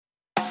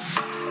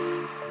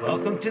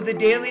Welcome to the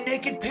Daily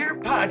Naked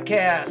Parent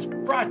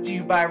Podcast, brought to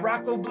you by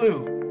Rocco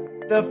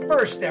Blue, the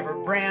first ever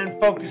brand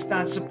focused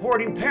on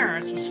supporting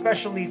parents with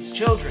special needs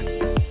children.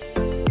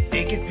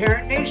 Naked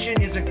Parent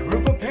Nation is a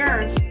group of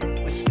parents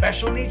with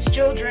special needs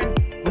children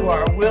who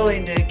are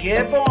willing to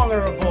get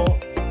vulnerable,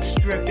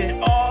 strip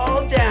it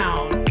all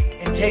down,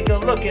 and take a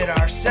look at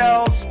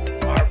ourselves,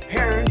 our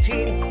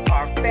parenting,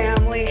 our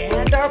family,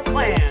 and our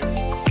plans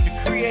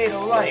to create a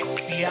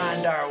life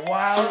beyond our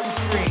wildest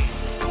dreams.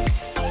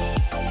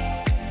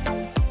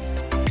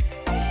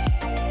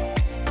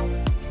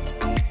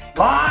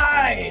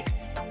 Live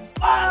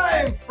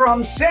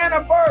from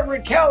Santa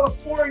Barbara,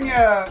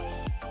 California.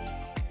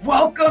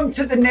 Welcome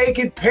to the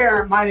Naked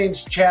Parent. My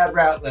name's Chad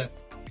Ratliff,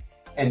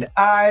 and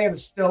I am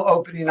still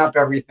opening up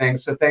everything,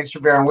 so thanks for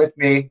bearing with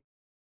me.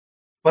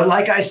 But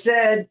like I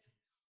said,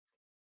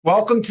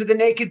 welcome to the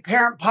Naked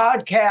Parent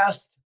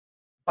Podcast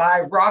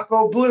by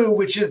Rocco Blue,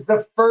 which is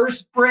the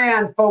first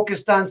brand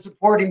focused on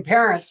supporting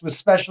parents with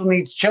special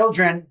needs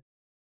children.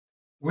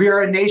 We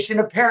are a nation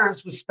of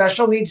parents with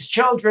special needs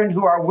children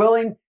who are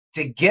willing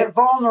to get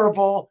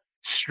vulnerable,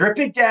 strip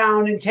it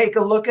down, and take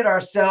a look at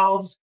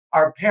ourselves,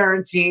 our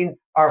parenting,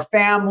 our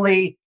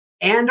family,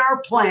 and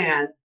our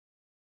plan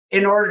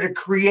in order to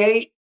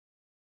create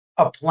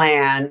a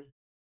plan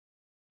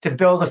to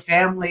build a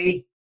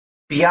family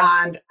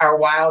beyond our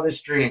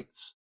wildest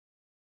dreams.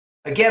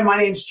 Again, my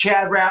name's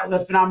Chad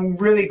Ratliff, and I'm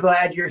really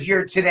glad you're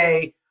here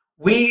today.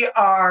 We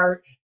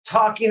are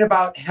talking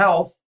about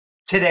health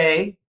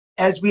today,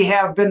 as we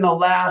have been the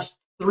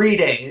last 3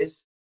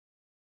 days,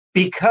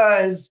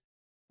 because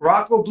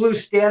Rocco Blue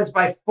stands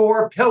by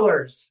 4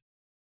 pillars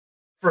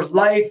for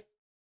life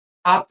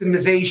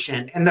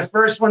optimization. And the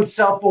first one's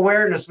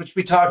self-awareness, which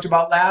we talked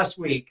about last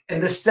week.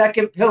 And the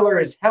second pillar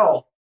is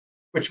health,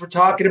 which we're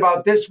talking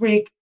about this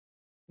week.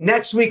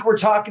 Next week, we're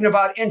talking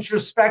about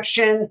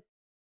introspection.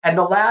 And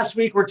the last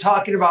week, we're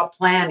talking about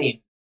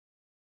planning,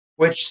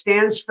 which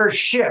stands for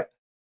ship.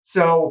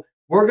 So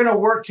we're going to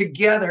work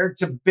together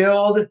to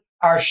build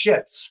our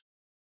ships,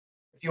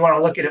 if you want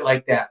to look at it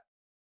like that.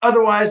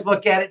 Otherwise,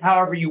 look at it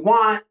however you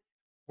want.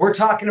 We're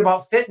talking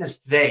about fitness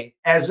today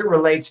as it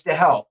relates to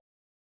health.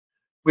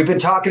 We've been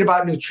talking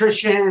about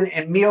nutrition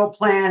and meal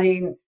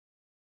planning,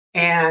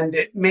 and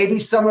maybe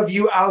some of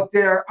you out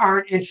there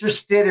aren't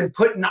interested in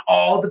putting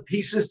all the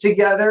pieces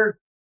together,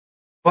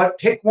 but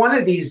pick one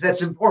of these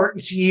that's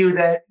important to you,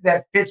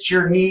 that fits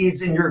your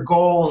needs and your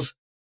goals,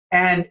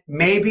 and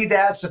maybe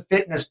that's a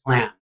fitness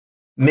plan.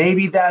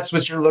 Maybe that's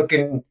what you're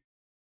looking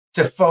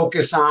to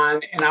focus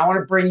on. And I want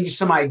to bring you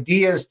some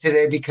ideas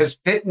today because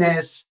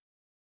fitness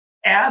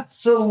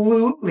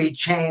absolutely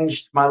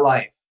changed my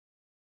life.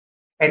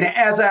 And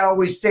as I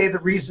always say, the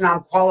reason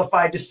I'm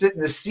qualified to sit in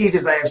the seat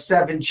is I have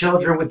 7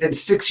 children within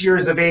 6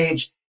 years of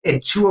age,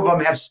 and 2 of them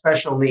have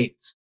special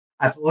needs.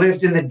 I've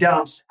lived in the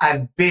dumps.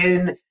 I've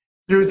been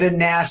through the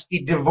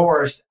nasty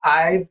divorce.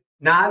 I've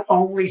not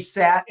only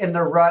sat in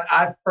the rut,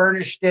 I've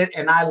furnished it,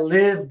 and I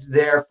lived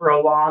there for a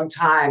long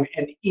time.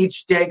 And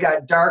each day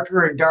got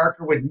darker and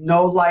darker with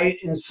no light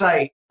in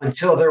sight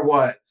until there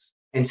was.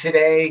 And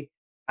today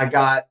I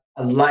got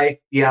a life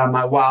beyond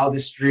my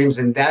wildest dreams.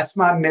 And that's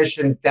my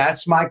mission.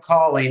 That's my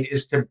calling,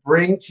 is to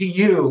bring to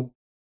you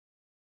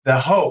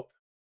the hope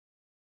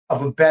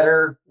of a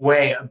better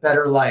way, a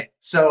better life.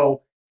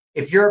 So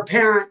if you're a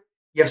parent,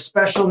 you have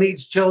special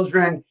needs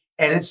children,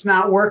 and it's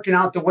not working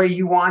out the way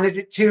you wanted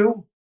it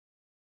to,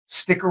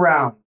 stick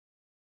around.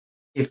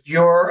 If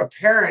you're a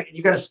parent and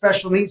you got a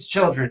special needs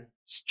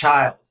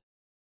child,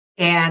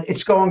 and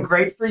it's going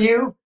great for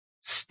you,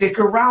 stick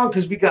around,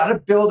 because we got to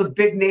build a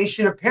big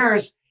nation of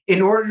parents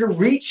in order to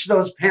reach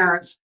those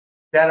parents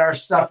that are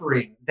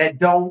suffering, that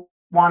don't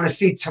want to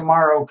see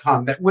tomorrow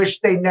come, that wish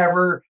they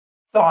never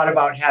thought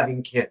about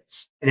having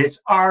kids. And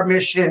it's our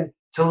mission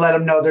to let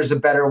them know there's a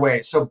better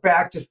way. So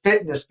back to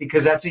fitness,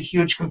 because that's a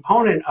huge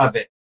component of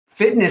it.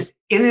 Fitness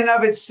in and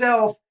of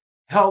itself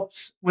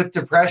helps with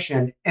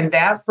depression. And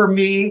that, for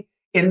me,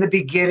 in the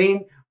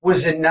beginning,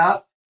 was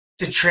enough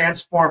to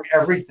transform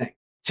everything.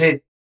 To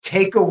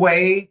take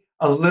away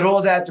a little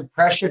of that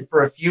depression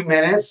for a few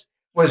minutes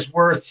was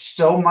worth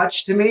so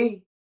much to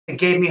me. It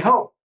gave me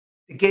hope.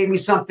 It gave me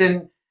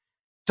something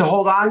to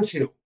hold on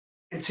to.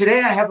 And today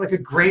I have like a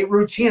great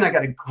routine. I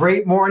got a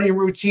great morning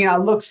routine. I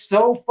look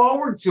so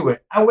forward to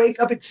it. I wake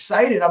up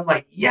excited. I'm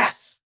like,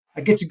 yes,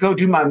 I get to go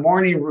do my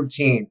morning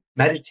routine,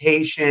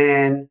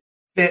 meditation,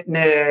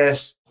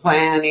 fitness,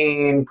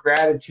 planning,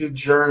 gratitude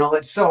journal.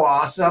 It's so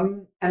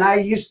awesome. And I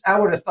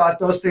would have thought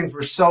those things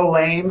were so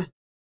lame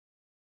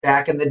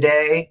back in the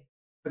day,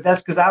 but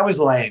that's because I was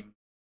lame.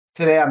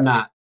 Today I'm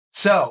not.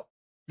 So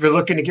you're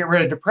looking to get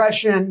rid of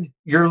depression.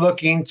 You're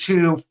looking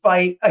to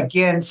fight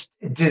against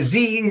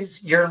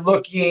disease. You're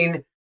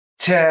looking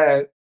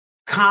to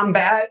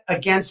combat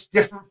against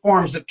different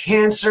forms of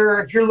cancer.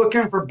 If you're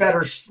looking for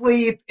better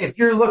sleep, if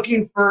you're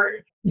looking for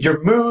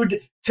your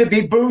mood to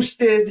be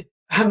boosted,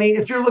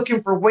 if you're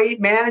looking for weight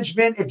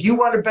management, if you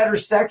want a better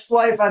sex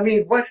life,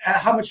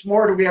 how much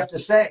more do we have to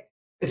say?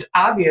 It's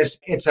obvious.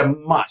 It's a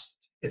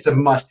must. It's a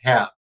must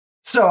have.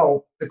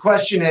 So the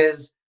question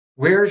is,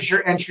 Where's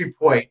your entry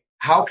point?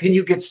 How can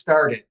you get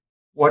started?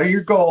 What are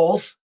your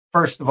goals?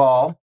 First of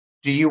all,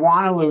 do you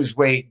want to lose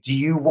weight? Do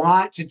you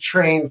want to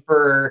train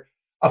for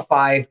a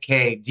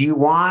 5K? Do you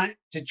want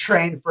to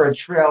train for a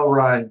trail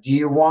run? Do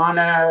you want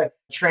to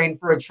train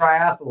for a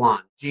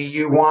triathlon? Do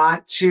you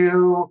want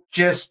to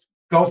just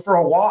go for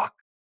a walk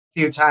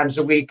a few times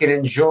a week and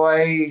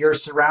enjoy your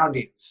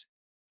surroundings?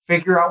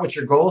 Figure out what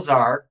your goals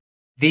are.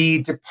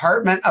 The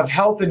Department of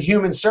Health and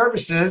Human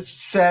Services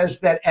says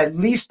that at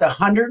least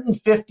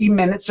 150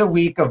 minutes a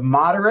week of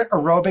moderate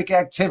aerobic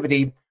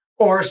activity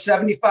or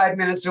 75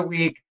 minutes a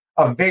week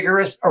of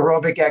vigorous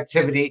aerobic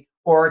activity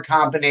or a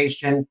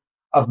combination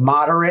of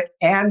moderate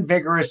and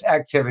vigorous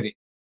activity.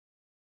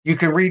 You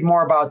can read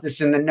more about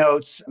this in the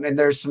notes. And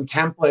there's some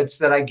templates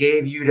that I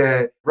gave you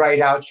to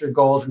write out your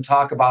goals and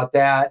talk about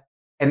that.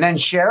 And then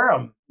share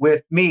them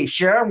with me,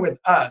 share them with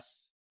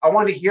us. I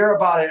want to hear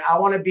about it. I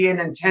want to be in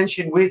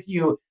intention with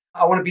you.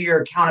 I want to be your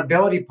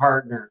accountability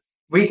partner.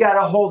 We got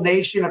a whole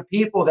nation of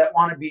people that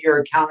want to be your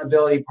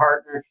accountability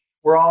partner.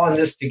 We're all in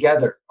this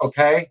together,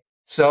 okay?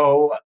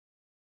 So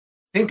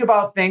think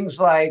about things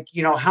like,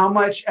 how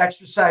much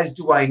exercise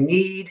do I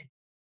need?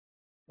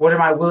 What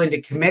am I willing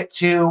to commit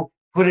to?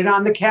 Put it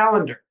on the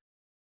calendar.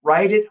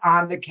 Write it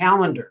on the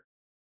calendar.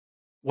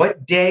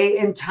 What day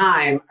and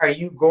time are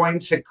you going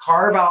to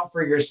carve out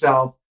for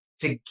yourself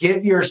to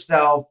give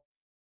yourself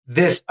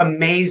this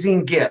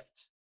amazing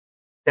gift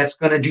that's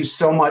going to do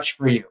so much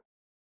for you?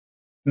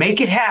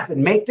 Make it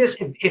happen. Make this,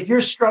 if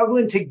you're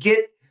struggling to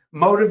get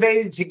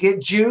motivated, to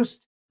get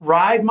juiced,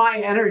 ride my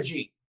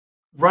energy.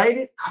 Write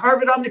it,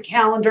 carve it on the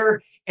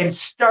calendar, and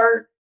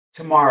start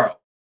tomorrow.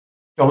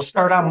 Don't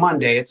start on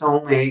Monday. It's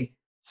only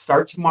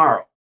start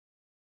tomorrow.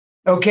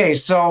 Okay,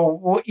 so,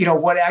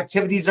 what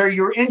activities are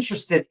you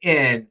interested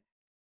in?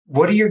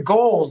 What are your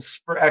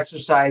goals for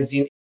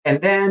exercising?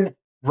 And then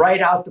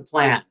write out the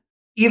plan.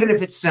 Even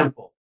if it's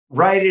simple,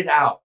 write it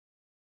out.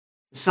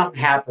 Something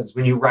happens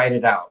when you write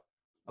it out,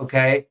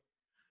 okay?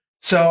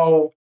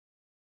 So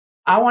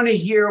I want to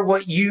hear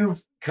what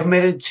you've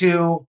committed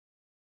to,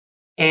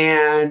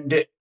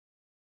 and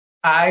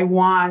I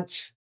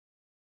want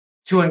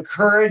to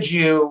encourage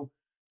you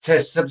to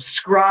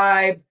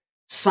subscribe,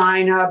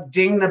 sign up,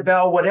 ding the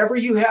bell, whatever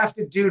you have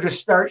to do to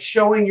start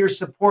showing your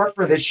support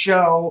for the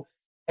show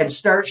and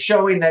start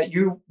showing that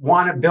you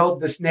want to build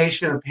this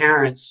nation of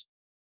parents.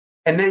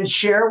 And then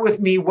share with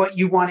me what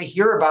you want to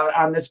hear about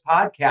on this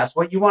podcast,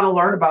 what you want to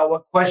learn about,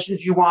 what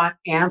questions you want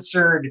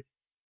answered,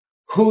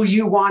 who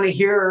you want to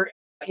hear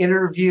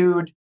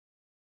interviewed.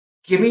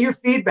 Give me your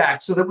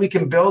feedback so that we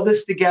can build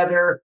this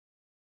together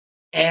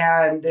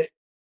and,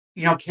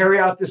 carry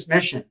out this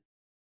mission.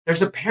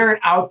 There's a parent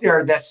out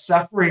there that's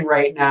suffering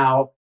right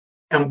now,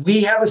 and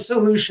we have a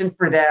solution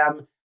for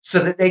them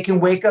so that they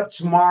can wake up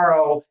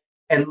tomorrow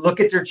and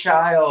look at their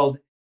child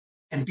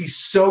and be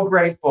so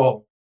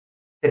grateful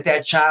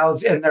that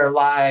child's in their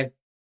life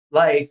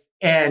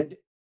and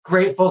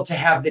grateful to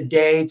have the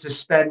day to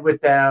spend with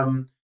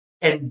them.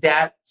 And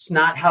that's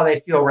not how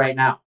they feel right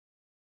now.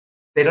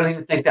 They don't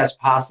even think that's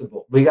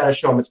possible. We got to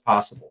show them it's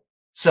possible.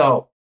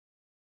 So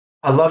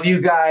I love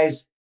you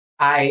guys.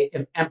 I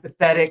am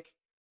empathetic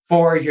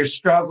for your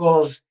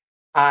struggles.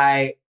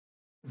 I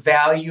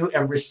value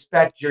and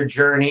respect your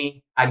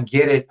journey. I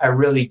get it. I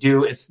really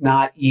do. It's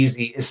not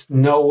easy. It's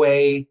no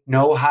way,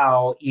 no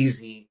how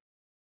easy.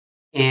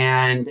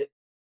 And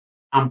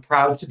I'm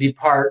proud to be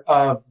part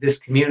of this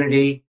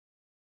community,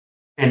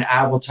 and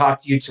I will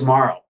talk to you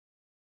tomorrow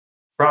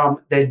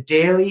from the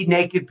Daily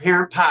Naked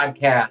Parent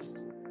Podcast,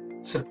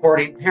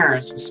 supporting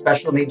parents with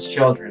special needs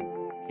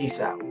children. Peace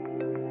out.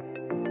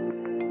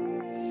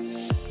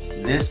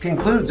 This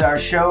concludes our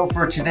show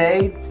for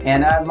today,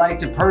 and I'd like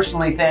to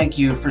personally thank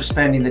you for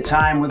spending the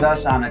time with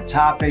us on a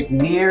topic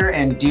near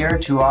and dear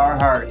to our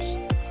hearts.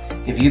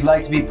 If you'd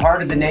like to be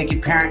part of the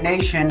Naked Parent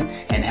Nation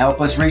and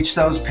help us reach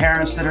those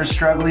parents that are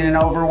struggling and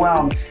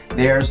overwhelmed,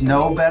 there's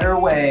no better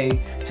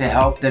way to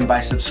help than by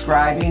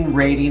subscribing,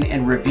 rating,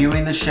 and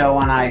reviewing the show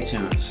on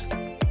iTunes.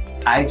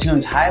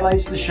 iTunes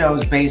highlights the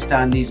shows based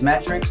on these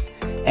metrics,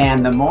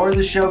 and the more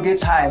the show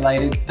gets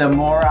highlighted, the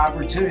more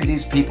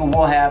opportunities people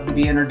will have to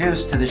be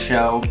introduced to the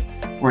show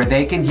where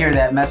they can hear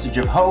that message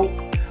of hope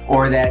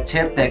or that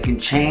tip that can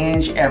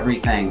change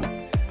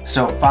everything.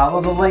 So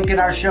follow the link in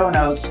our show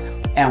notes,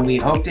 and we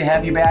hope to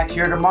have you back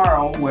here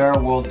tomorrow where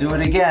we'll do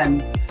it again.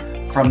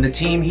 From the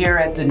team here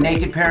at the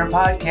Naked Parent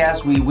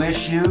Podcast, we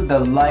wish you the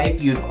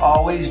life you've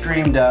always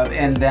dreamed of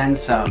and then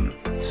some.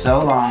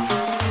 So long.